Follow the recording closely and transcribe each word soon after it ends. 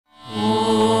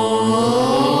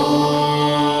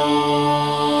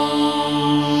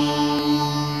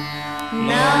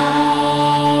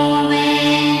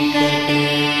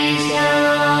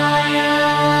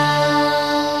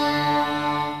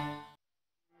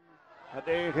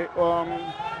हरिः ओम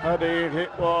हरिः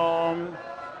ओम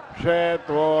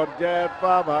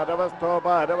क्षेत्रोर्जेत्वा भारवस्थो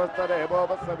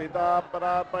भारवस्तरेवोपस्सविता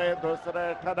परात्मयेतु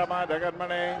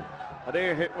श्रेष्ठधमाजगन्मणे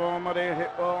हरिः ओम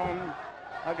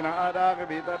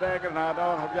अग्नारागभीतरे गृणादो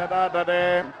हव्यदातरे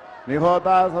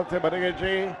निहोता सस्य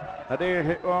बर्गिषि हरिः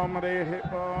ओम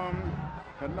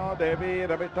कन्नो देवी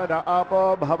रविष्ठद आपो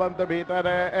भवन्तु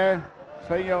भीतरे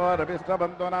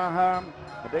संयोरभिष्टबन्धु नः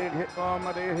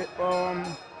हरिः ओम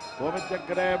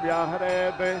ओमित्यग्रे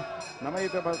व्याहरेत्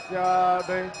नमैत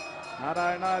पश्चात्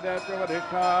नारायणादेव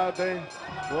वरिष्ठात्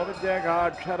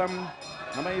ओमित्येकाक्षरं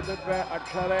नमैत द्वे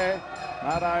अक्षरे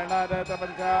नारायणादेव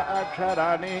पञ्च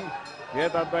अक्षराणि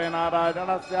एतद्वै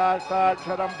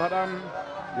नारायणस्याष्टाक्षरं परं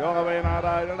योग वै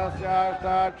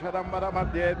नारायणस्याष्टाक्षरं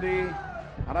परमध्येति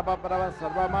अनपप्रवः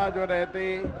सर्वमाजुरेति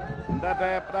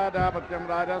इन्दते प्राजापत्यं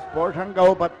राजस्पोषं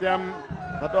गौपत्यं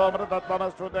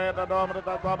ततोऽमृतत्वमश्रुते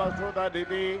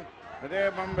ततोऽमृतत्वमश्रुतदिति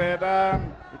तदेवं वेद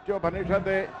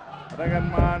इत्युपनिषत्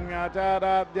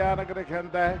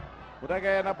रगन्मान्याचाराद्यानगृह्यन्ते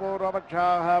उदकेन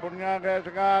पूर्वपक्षाः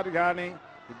पुण्याकेशकार्याणि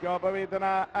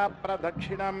इत्योपवीतना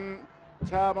अप्रदक्षिणं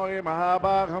सामोहि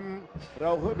महाबाहं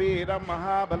रघुवीरं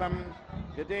महाबलं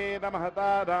यजेन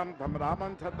महतारां तं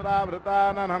रामं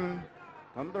छत्रावृताननं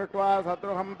तं दृष्ट्वा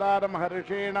शत्रुहन्तारं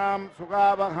हर्षीणां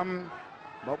सुखावहं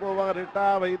बभूवरिष्टा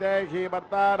वैदेही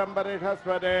भर्तारं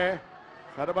परिषस्वरे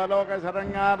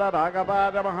सर्वलोकशरण्याद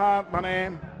राघवादमहात्मने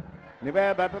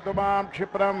निवेदतु मां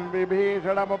क्षिप्रं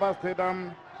विभीषणमुपस्थितं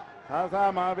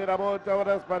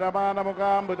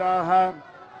सासामाविरवोच्चौरस्परमानमुखाम्बुजाः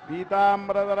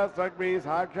पीताम्बरधरस्वग्भिः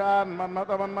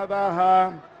साक्षान्मन्मथमन्मथः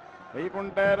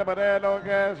वैकुण्ठेर्परे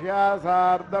लोके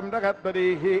स्यासार्धं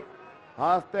जगत्पदीः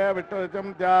आस्ते विष्णुरुचिं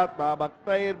ध्यात्वा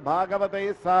भक्तैर्भागवतैः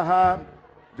सह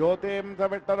ज्योतिं स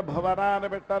विष्टर्भवनानि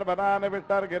विष्टर्वनानि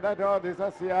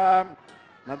विष्टर्गिरज्योतिषस्य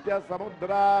नद्यः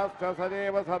समुद्राश्च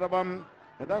सदेव सर्वं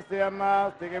यतस्य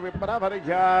नास्ति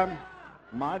विप्रभर्या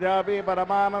माजापि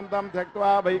परमानन्दं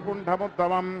त्यक्त्वा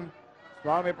वैकुण्ठमुत्तमं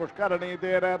स्वामी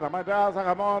पुष्करणीतीरे रमजा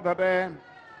सहमोदते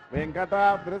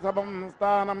वेङ्कटाद्रिसमं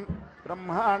स्थानं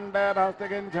ब्रह्माण्डे नास्ति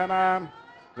किञ्चन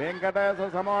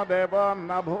वेङ्कटेशसमो देवो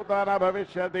न भूत न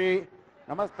भविष्यति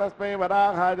नमस्तस्मै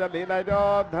वराहाय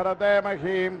लीलयोद्धरते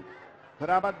महीं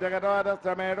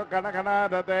धरामज्जगदोदस्य मेरु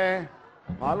कणकणादते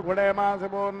फाल्गुणे मासि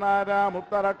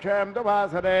पूर्णायामुत्तरक्षें तु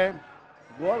वासरे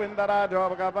गोविन्दराजो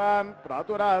भगवान्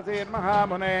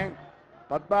प्रातुरासीन्महामुने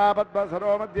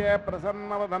पद्मापद्मसरो मध्ये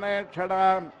प्रसन्नवदने क्षणा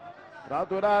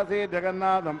प्रातुरासी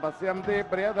जगन्नाथं पश्यन्ति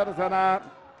प्रियदर्शनात्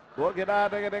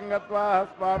गोगिराजगिरिं गत्वा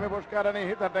स्वामी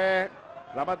पुष्करणिः तटे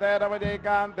रमते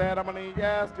रमजैकान्ते रमणीय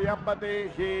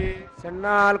श्रियपतिः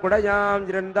சென்னால் குடையாம்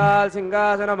இருந்தால்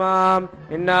சிங்காசனமாம்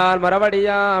இந்நாள்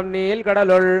மரவடியாம் நீல்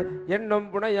கடலுள் என்னும்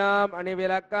புனையாம்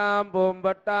அணிவிலக்காம்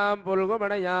பூம்பட்டாம்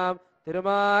புல்குமணையாம்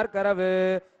திருமார்கரவு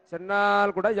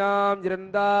சென்னால் குடையாம்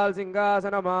இருந்தால்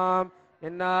சிங்காசனமாம்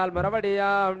என்னால்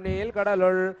மரவடியாம் நீல்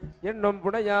கடலுள் என்னும்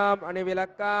புனையாம்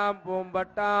அணிவிலக்காம்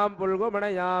பூம்பட்டாம்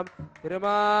புல்குமணையாம்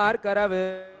திருமார்கரவு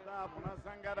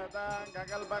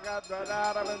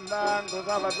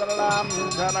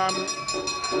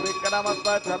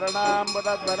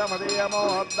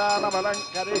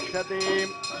विक्रमस्वचरणाम्बुदध्वरमदीयमोद्दानमलङ्करिष्यति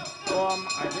ओम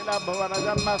अखिल भुवन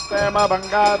जन्मस्तेम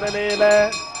बंगादलीले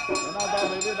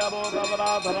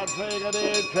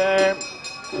विविधभूतपराधरक्षैकदीक्षे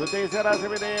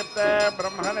श्रुतिशिरसिविदीप्ते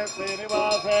ब्रह्मणे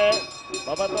श्रीनिवासे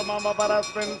भवतु मम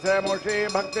परस्मिन् सेमुषी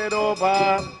भक्तिरूपा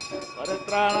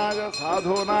परित्राणाय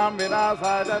साधूनां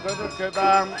विनाशाय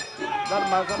चतुष्कृतां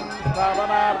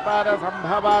धर्मसंस्थापनार्थाय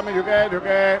सम्भवामि युगे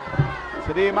युगे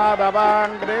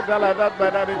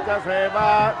श्रीमाधवाङ्घ्रिजलदद्वरविच्चसेवा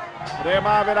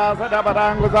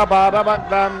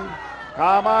प्रेमाविलासजपराङ्कुशपादभक्तं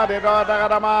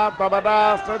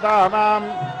कामादिरोधकरमात्मपदाश्रितानां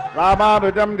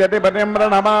रामानुजं जटिपतिं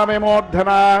प्रणमामि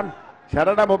मूर्धना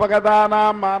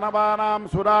शरणमुपगतानां मानवानां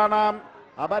सुराणाम्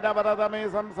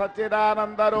अभजवरदमीशं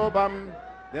सच्चिदानन्दरूपं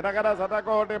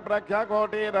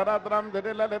दिनकरशतकोटिप्रख्यकोटिरत्नं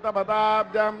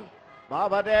दिटिललितपदाब्जं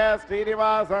भावजे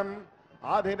श्रीनिवासम्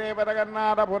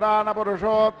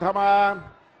आधिदेवजगन्नाथपुराणपुरुषोत्तमा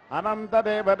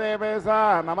अनन्तदेवदेवेश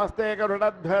नमस्ते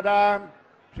गरुडध्वज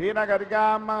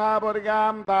श्रीनगर्यां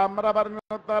महापुर्यां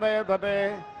ताम्रपर्णोत्तरे तटे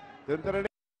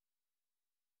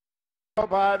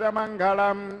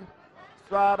तिन्त्रिणीपाजमङ्गलम्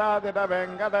स्वाराधित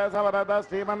वेङ्कटेशवरद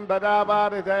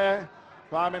श्रीमन्तजापारिते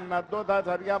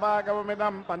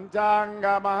स्वामिन्नद्भुतचर्यवागममिदं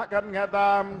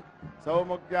पञ्चाङ्गमहकन्यतां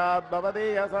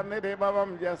सौमुख्याद्भवदीयसन्निधिभवं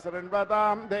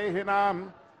यशृण्वतां देहिनाम्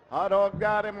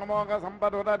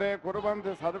आरोग्यारिममोघसम्पदुदरे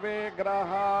कुर्वन्ति सर्वे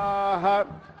ग्रहाः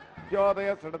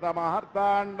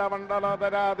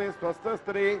ज्योतिषृतमहर्ताण्डमण्डलोदरादि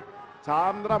स्वस्थस्त्री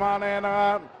चान्द्रमानेन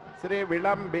श्री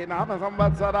विलम्बि नाम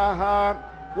संवत्सरः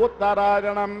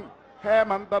उत्तरायणं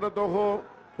హేమంత ఋతుః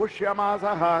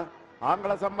పుష్యమాసః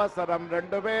ఆంగ్ల సంవత్సరం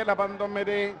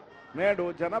 2019 నేడు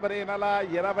జనవరి నెల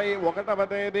 21వ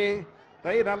తేదీ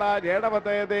తై నెల 7వ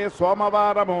తేదీ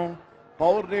సోమవారము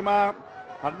పౌర్ణిమ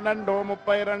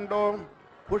 12:32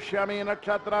 పుష్యమి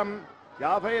నక్షత్రం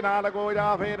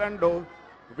 54:52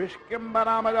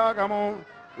 విష్కింబనామయోగము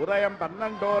ఉదయం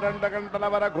 12:02 గంటల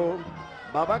వరకు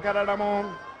భవకరణము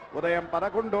ఉదయం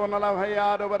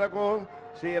 11:46 వరకు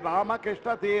శ్రీరామకృష్ణ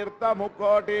తీర్థ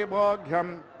ముక్కోటి భోగ్యం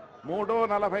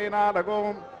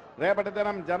 3:44 రేపటి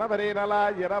దినం జనవరి నెల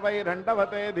 22వ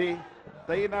తేదీ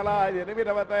తై నెల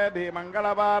 8వ తేదీ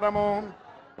మంగళవారము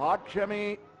పాక్ష్యమి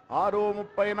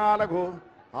 6:34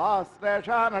 ఆశ్లేష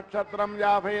నక్షత్రం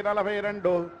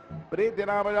 50:42 ప్రీతి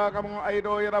నామయోగము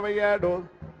 5:27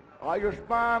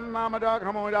 ఆయుష్మాన్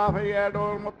నామయోగము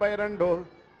 57:32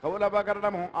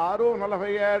 కౌలభకరణము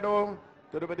 6:47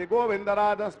 తిరుపతి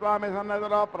గోవిందరాజస్వామి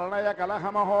సన్నదిలో ప్రణయ కలహ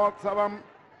మహోత్సవం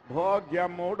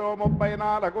భోగ్యం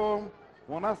 3:34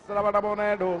 పునఃశ్రవణము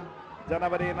నేడు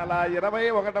జనవరి నెల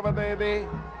 21వ తేదీ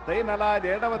తై నెల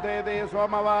 7వ తేదీ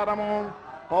సోమవారము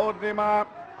పౌర్ణిమ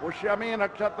పుష్యమి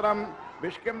నక్షత్రం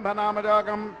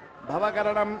విష్కింభనామయోగం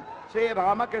భవకరణం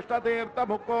శ్రీరామకృష్ణ తీర్థ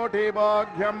ముక్కోటి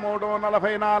భోగ్యం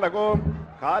 3:44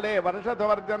 కాలే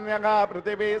వర్షధ్వర్జన్యగా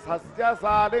పృథివీ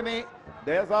సస్యశాలిని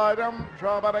దేశోయం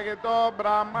శోభరహితో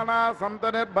బ్రాహ్మణ సంతు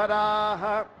నిర్భరాః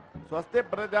స్వస్తి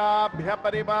ప్రజాభ్య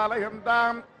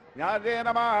పరిపాలయంతాం న్యాయేన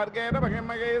మార్గేణ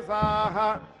మహిమహేషాః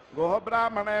గోః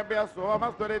బ్రాహ్మణేభ్యః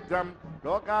సోమస్తు నిత్యం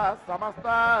లోకాః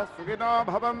సమస్తాః సుఖినో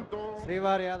భవంతు.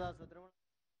 శ్రీవారి